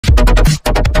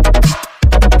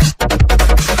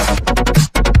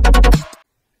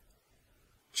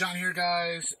John here,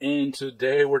 guys, and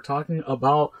today we're talking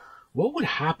about what would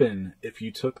happen if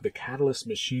you took the Catalyst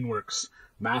Machineworks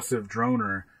massive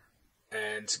droner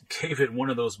and gave it one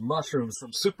of those mushrooms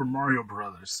from Super Mario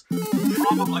Brothers.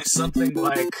 Probably something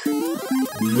like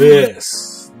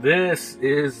this. This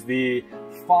is the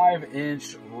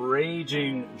 5-inch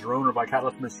Raging droner by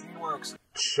Catalyst Machineworks.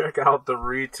 Check out the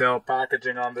retail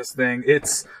packaging on this thing.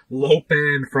 It's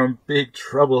Lopan from Big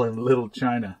Trouble in Little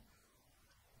China.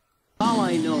 All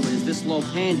I know is this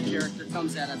Lopan character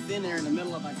comes out of thin air in the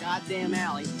middle of a goddamn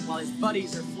alley while his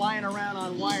buddies are flying around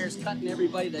on wires cutting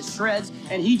everybody to shreds,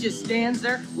 and he just stands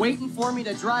there waiting for me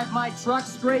to drive my truck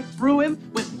straight through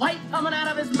him with light coming out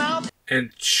of his mouth.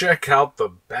 And check out the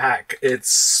back.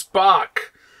 It's Spock,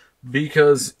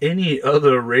 because any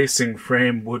other racing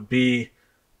frame would be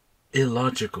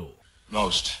illogical.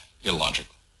 Most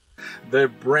illogical. The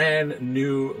brand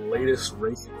new latest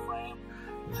racing frame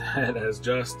that has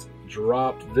just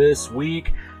dropped this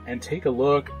week, and take a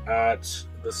look at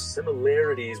the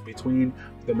similarities between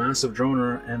the massive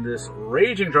droner and this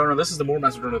Raging droner. This is the more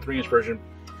massive droner, the 3-inch version.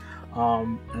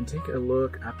 And take a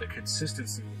look at the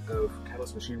consistency of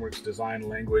Catalyst Machineworks design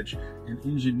language and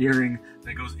engineering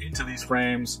that goes into these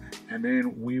frames, and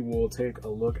then we will take a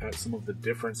look at some of the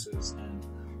differences and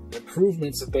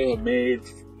improvements that they have made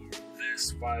for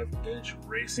this 5-inch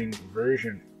racing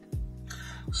version.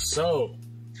 So,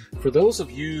 for those of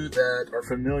you that are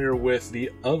familiar with the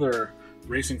other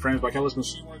racing frames by Catalyst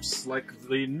Machineworks, like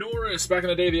the Norris back in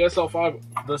the day, the SL5,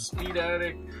 the Speed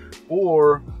Addict,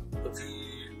 or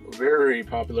the very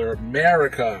popular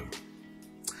America,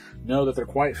 know that they're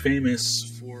quite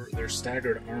famous for their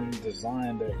staggered arm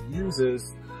design that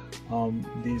uses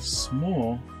these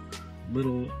small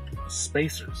little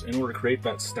spacers in order to create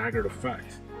that staggered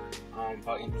effect.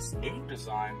 But in this new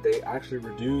design, they actually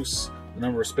reduce the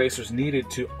number of spacers needed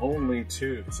to only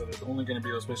 2. So there's only going to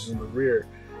be those spacers in the rear.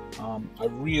 I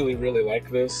really like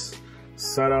this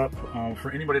setup.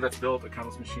 For anybody that's built a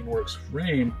Catalyst Machineworks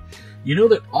frame, you know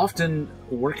that often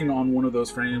working on one of those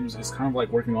frames is kind of like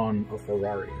working on a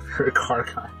Ferrari. If you're a car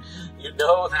guy, you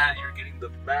know that you're getting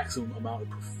the maximum amount of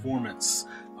performance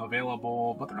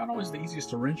available, but they're not always the easiest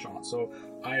to wrench on. So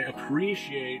I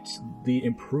appreciate the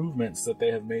improvements that they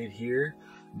have made here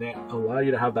that allow you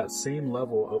to have that same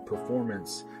level of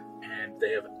performance, and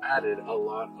they have added a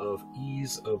lot of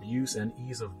ease of use and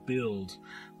ease of build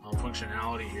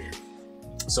functionality here.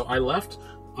 So I went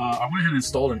ahead and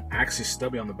installed an Axis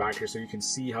stubby on the back here so you can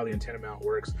see how the antenna mount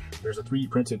works. There's a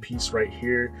 3D printed piece right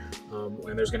here,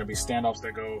 and there's going to be standoffs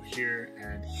that go here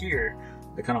and here.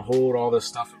 They kind of hold all this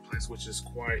stuff in place, which is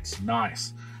quite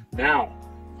nice. Now,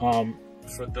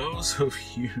 for those of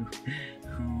you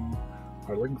who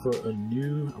are looking for a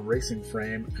new racing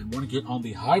frame and want to get on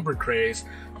the hybrid craze,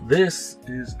 this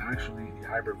is actually the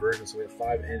hybrid version. So we have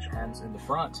 5-inch arms in the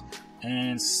front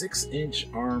and 6-inch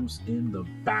arms in the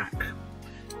back.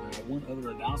 One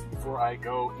other announcement before I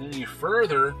go any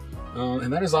further,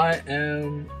 and that is I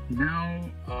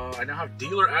now have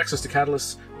dealer access to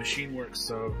Catalyst Machineworks.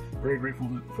 So very grateful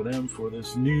for them for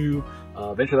this new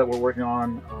venture that we're working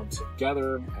on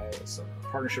together as a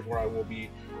partnership where I will be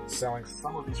selling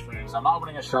some of these frames. I'm not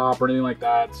opening a shop or anything like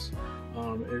that.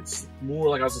 It's more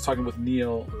like I was talking with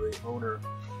Neil, the owner,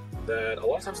 that a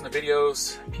lot of times in the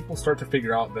videos, people start to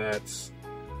figure out that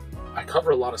I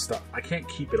cover a lot of stuff. I can't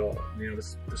keep it all. You know,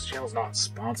 this channel's not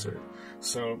sponsored.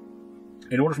 So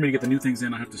in order for me to get the new things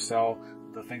in, I have to sell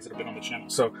the things that have been on the channel.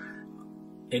 So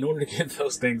in order to get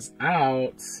those things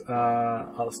out,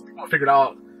 people figured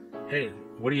out, hey,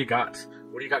 what do you got?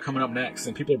 What do you got coming up next?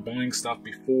 And people are buying stuff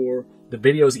before the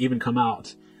videos even come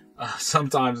out,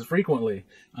 sometimes, frequently.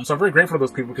 So I'm very grateful to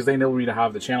those people because they know me to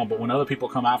have the channel. But when other people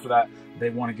come after that, they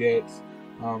want to get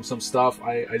some stuff,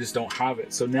 I just don't have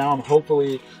it. So now I'm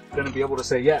hopefully going to be able to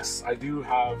say, yes, I do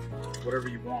have whatever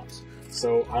you want.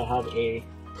 So I have a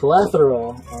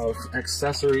plethora of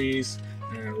accessories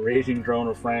and Raging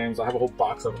droner frames. I have a whole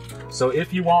box of them. So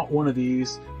if you want one of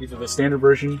these, either the standard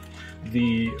version,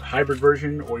 the hybrid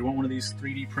version, or you want one of these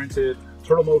 3D printed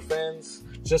turtle mode fins,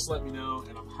 just let me know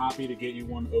and I'm happy to get you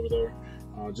one over there.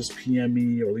 Just PM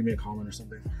me or leave me a comment or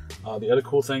something. The other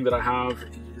cool thing that I have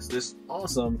is this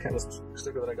awesome Catalyst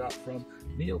sticker that I got from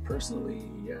Neil personally.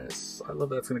 Yes, I love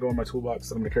that. It's going to go in my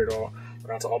toolbox and I'm going to carry it all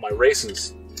around to all my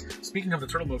races. Speaking of the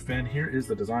turtle mode fin, here is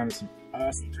the design. It's an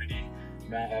awesome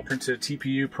 3D printed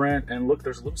TPU print, and look,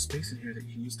 there's a little space in here that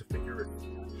you can use to figure it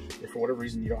if for whatever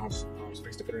reason you don't have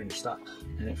space to fit it in your stock,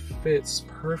 and it fits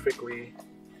perfectly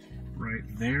right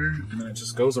there, and then it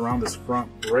just goes around this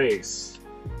front brace.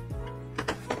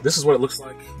 This is what it looks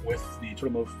like with the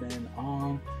turtle mode fin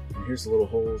on, and here's the little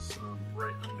holes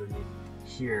right underneath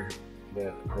here.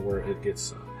 that are where it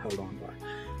gets held on by.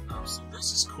 So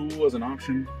this is cool as an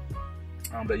option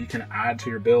that you can add to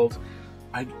your build.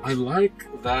 I like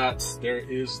that there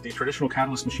is the traditional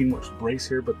Catalyst Machineworks brace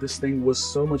here, but this thing was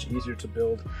so much easier to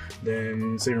build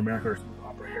than, say, your America or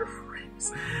Opera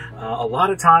airframes. A lot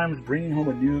of times, bringing home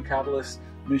a new Catalyst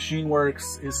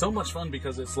Machineworks is so much fun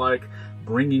because it's like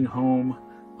bringing home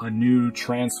a new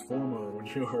transformer when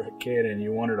you were a kid and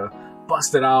you wanted to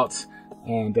bust it out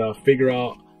and figure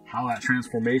out how that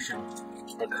transformation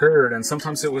occurred. And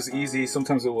sometimes it was easy,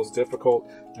 sometimes it was difficult,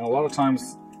 and a lot of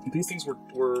times these things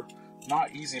were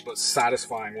not easy but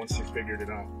satisfying once you figured it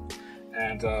out.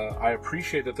 And I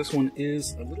appreciate that this one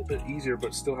is a little bit easier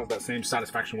but still has that same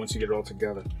satisfaction once you get it all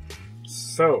together.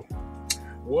 So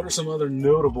what are some other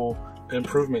notable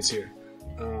improvements here?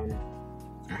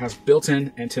 It has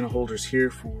built-in antenna holders here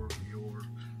for your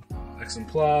XM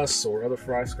Plus or other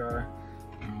FlySky.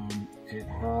 It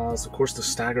has, of course, the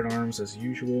staggered arms as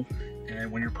usual.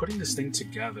 And when you're putting this thing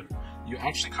together, you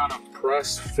actually kind of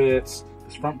press fit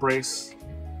this front brace,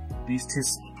 these two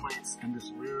side plates, and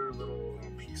this rear little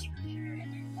piece right here,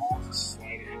 and then all just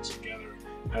slide in together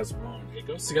as one. It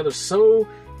goes together so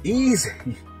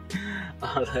easy.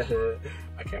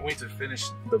 I can't wait to finish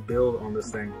the build on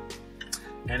this thing.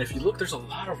 And if you look, there's a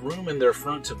lot of room in there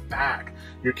front to back.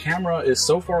 Your camera is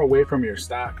so far away from your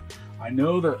stack. I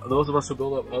know that those of us who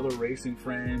build up other racing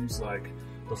frames like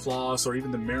the Floss or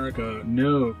even the America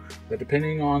know that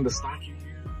depending on the stock you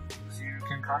use, you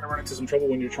can kind of run into some trouble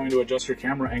when you're trying to adjust your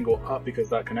camera angle up because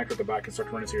that connector at the back can start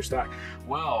to run into your stack.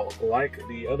 Well, like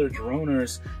the other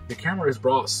droners, the camera is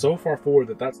brought so far forward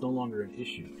that that's no longer an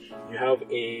issue. You have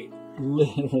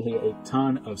literally a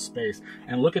ton of space.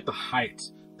 And look at the height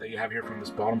that you have here from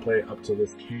this bottom plate up to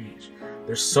this cage.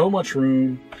 There's so much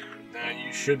room that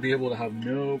you should be able to have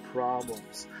no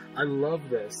problems. I love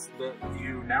this, that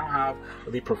you now have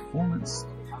the performance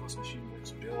of the Catalyst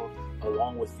Machineworks build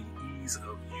along with the ease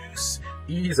of use,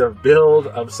 ease of build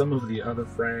of some of the other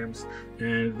frames.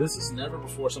 And this is never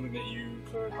before something that you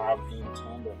could have in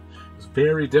tandem. It's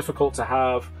very difficult to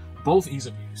have both ease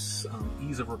of use,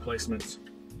 ease of replacement,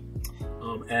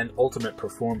 and ultimate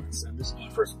performance. And this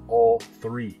offers all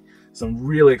three. So I'm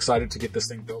really excited to get this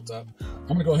thing built up. I'm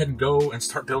gonna go ahead and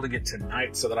start building it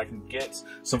tonight so that I can get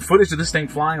some footage of this thing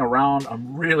flying around.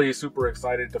 I'm really super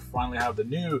excited to finally have the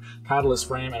new Catalyst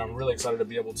frame, and I'm really excited to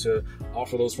be able to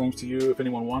offer those frames to you if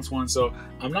anyone wants one. So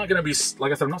I'm not gonna be,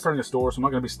 like I said, I'm not starting a store, so I'm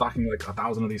not gonna be stocking like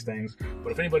 1,000 of these things.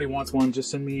 But if anybody wants one, just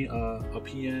send me a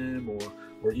PM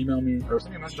or email me, or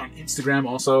send me a message on Instagram.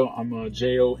 Also, I'm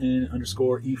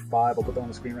JON_E5. I'll put that on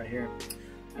the screen right here.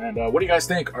 And what do you guys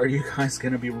think? Are you guys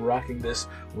going to be rocking this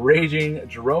raging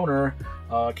droner?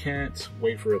 Can't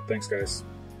wait for it. Thanks, guys.